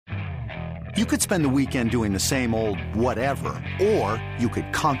You could spend the weekend doing the same old whatever, or you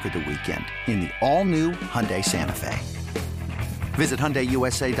could conquer the weekend in the all-new Hyundai Santa Fe. Visit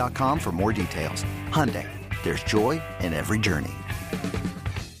HyundaiUSA.com for more details. Hyundai, there's joy in every journey.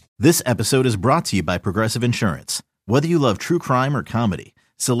 This episode is brought to you by Progressive Insurance. Whether you love true crime or comedy,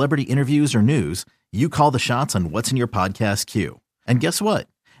 celebrity interviews or news, you call the shots on what's in your podcast queue. And guess what?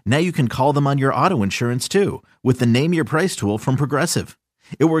 Now you can call them on your auto insurance too with the Name Your Price tool from Progressive.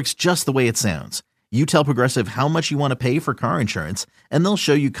 It works just the way it sounds. You tell Progressive how much you want to pay for car insurance, and they'll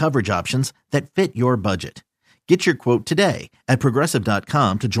show you coverage options that fit your budget. Get your quote today at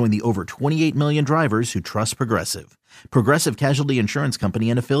Progressive.com to join the over 28 million drivers who trust Progressive. Progressive Casualty Insurance Company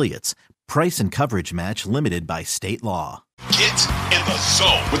and Affiliates. Price and coverage match limited by state law. Get in the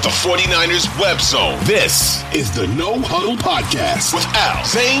zone with the 49ers web zone. This is the No Huddle Podcast with Al,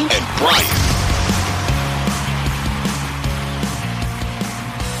 Zane, and Brian.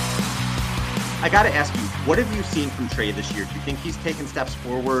 I got to ask you, what have you seen from Trey this year? Do you think he's taken steps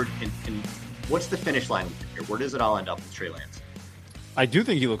forward? And what's the finish line with him here? Where does it all end up with Trey Lance? I do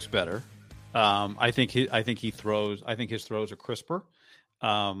think he looks better. I think his throws are crisper.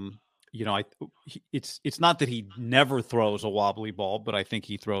 It's not that he never throws a wobbly ball, but I think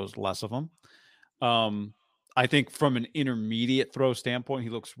he throws less of them. I think from an intermediate throw standpoint,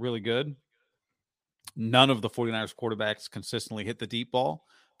 he looks really good. None of the 49ers quarterbacks consistently hit the deep ball,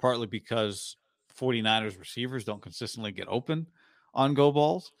 partly because 49ers receivers don't consistently get open on go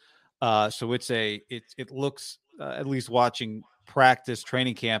balls. So it looks, at least watching practice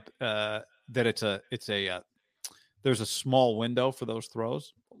training camp, that there's a small window for those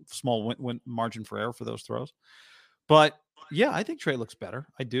throws, small margin for error for those throws. But yeah, I think Trey looks better.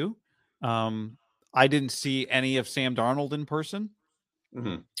 I do. I didn't see any of Sam Darnold in person.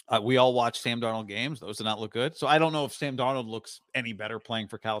 Mm-hmm. We all watch Sam Darnold games. Those did not look good. So I don't know if Sam Darnold looks any better playing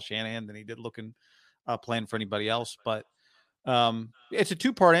for Kyle Shanahan than he did playing for anybody else. But it's a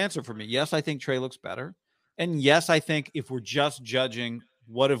two-part answer for me. Yes, I think Trey looks better. And yes, I think if we're just judging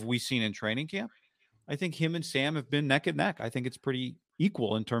what have we seen in training camp, I think him and Sam have been neck and neck. I think it's pretty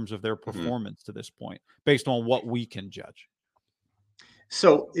equal in terms of their performance to this point, based on what we can judge.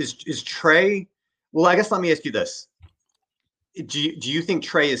 So is Trey, well, I guess let me ask you this. Do you think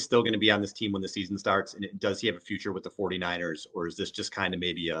Trey is still going to be on this team when the season starts? And does he have a future with the 49ers? Or is this just kind of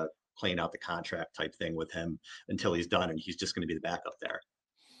maybe a playing out the contract type thing with him until he's done and he's just going to be the backup there?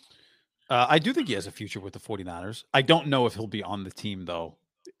 I do think he has a future with the 49ers. I don't know if he'll be on the team, though,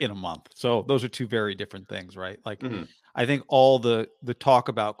 in a month. So those are two very different things, right? Like, I think all the talk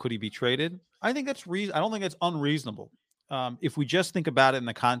about could he be traded, I think that's I don't think it's unreasonable. If we just think about it in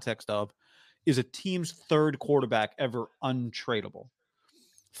the context of, is a team's third quarterback ever untradeable?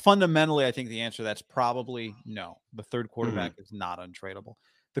 Fundamentally, I think the answer to that's probably no. The third quarterback is not untradeable.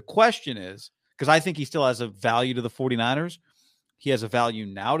 The question is, because I think he still has a value to the 49ers, he has a value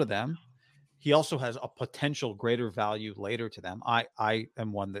now to them. He also has a potential greater value later to them. I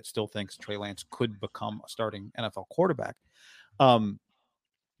am one that still thinks Trey Lance could become a starting NFL quarterback.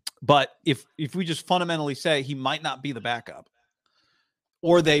 But if we just fundamentally say he might not be the backup,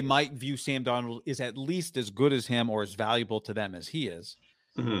 or they might view Sam Darnold is at least as good as him or as valuable to them as he is,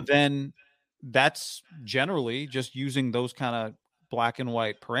 then that's generally just using those kind of black and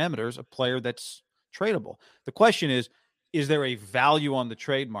white parameters, a player that's tradable. The question is there a value on the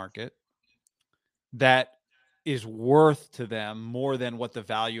trade market that is worth to them more than what the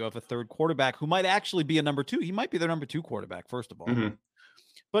value of a third quarterback who might actually be a number two? He might be their number two quarterback, first of all.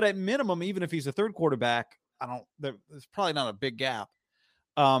 But at minimum, even if he's a third quarterback, there's probably not a big gap.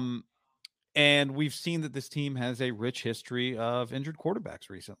 And we've seen that this team has a rich history of injured quarterbacks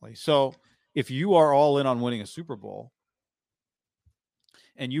recently. So if you are all in on winning a Super Bowl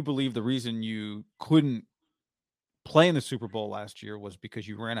and you believe the reason you couldn't play in the Super Bowl last year was because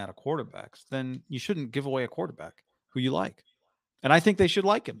you ran out of quarterbacks, then you shouldn't give away a quarterback who you like. And I think they should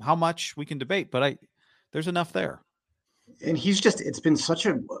like him. How much we can debate, but there's enough there. And it's been such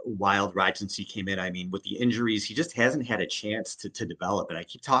a wild ride since he came in. I mean, with the injuries, he just hasn't had a chance to develop. And I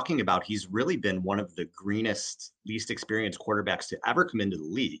keep talking about he's really been one of the greenest, least experienced quarterbacks to ever come into the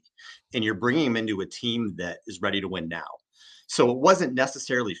league. And you're bringing him into a team that is ready to win now. So it wasn't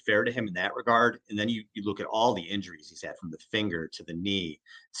necessarily fair to him in that regard. And then you look at all the injuries he's had, from the finger to the knee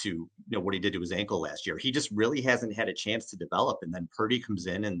to what he did to his ankle last year. He just really hasn't had a chance to develop. And then Purdy comes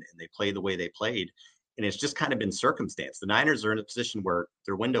in and they play the way they played. And it's just kind of been circumstance. The Niners are in a position where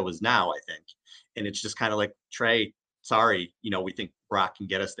their window is now, I think. And it's just kind of like, Trey, sorry, we think Brock can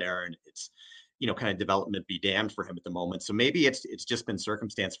get us there. And it's, kind of development be damned for him at the moment. So maybe it's just been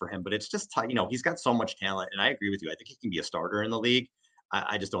circumstance for him, but it's just, he's got so much talent. And I agree with you. I think he can be a starter in the league.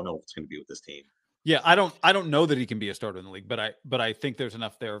 I just don't know if it's going to be with this team. Yeah, I don't know that he can be a starter in the league, but I think there's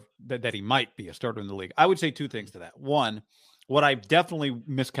enough there that he might be a starter in the league. I would say two things to that. One, what I definitely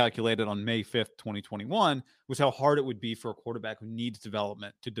miscalculated on May 5th, 2021 was how hard it would be for a quarterback who needs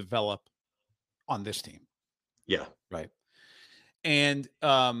development to develop on this team. Yeah. Right. And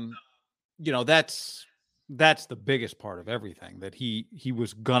that's the biggest part of everything, that he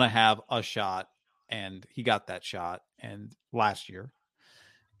was gonna have a shot, and he got that shot and last year.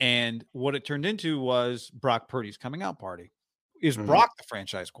 And what it turned into was Brock Purdy's coming out party. Is Brock the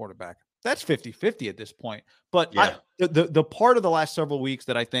franchise quarterback? That's 50-50 at this point. But yeah. The part of the last several weeks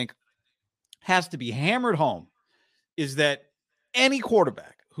that I think has to be hammered home is that any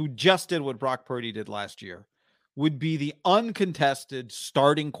quarterback who just did what Brock Purdy did last year would be the uncontested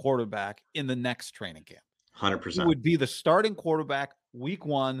starting quarterback in the next training camp. 100%. He would be the starting quarterback week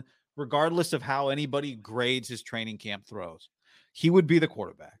one, regardless of how anybody grades his training camp throws. He would be the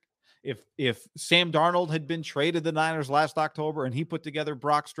quarterback. If Sam Darnold had been traded the Niners last October and he put together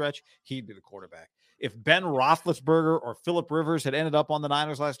Brock stretch, he'd be the quarterback. If Ben Roethlisberger or Phillip Rivers had ended up on the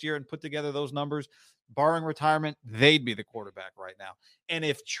Niners last year and put together those numbers, barring retirement, they'd be the quarterback right now. And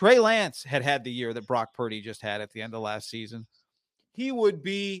if Trey Lance had the year that Brock Purdy just had at the end of last season, he would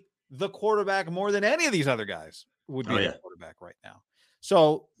be the quarterback more than any of these other guys would be the quarterback right now.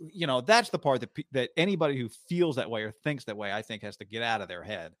 So, that's the part that anybody who feels that way or thinks that way, I think, has to get out of their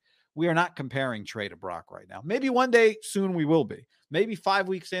head. We are not comparing Trey to Brock right now. Maybe one day soon we will be. Maybe 5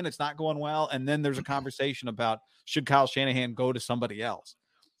 weeks in, it's not going well, and then there's a conversation about should Kyle Shanahan go to somebody else.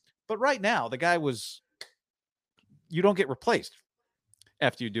 But right now, the guy you don't get replaced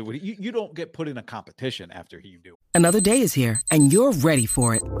after you do what you don't get put in a competition after you do. Another day is here, and you're ready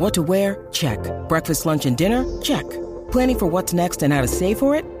for it. What to wear? Check. Breakfast, lunch, and dinner? Check. Planning for what's next and how to save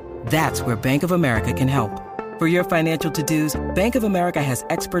for it? That's where Bank of America can help. For your financial to-dos, Bank of America has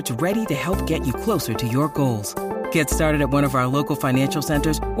experts ready to help get you closer to your goals. Get started at one of our local financial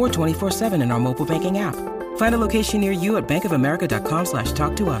centers or 24/7 in our mobile banking app. Find a location near you at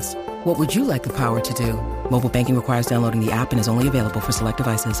bankofamerica.com/talktous. What would you like the power to do? Mobile banking requires downloading the app and is only available for select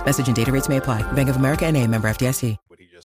devices. Message and data rates may apply. Bank of America NA, member FDIC.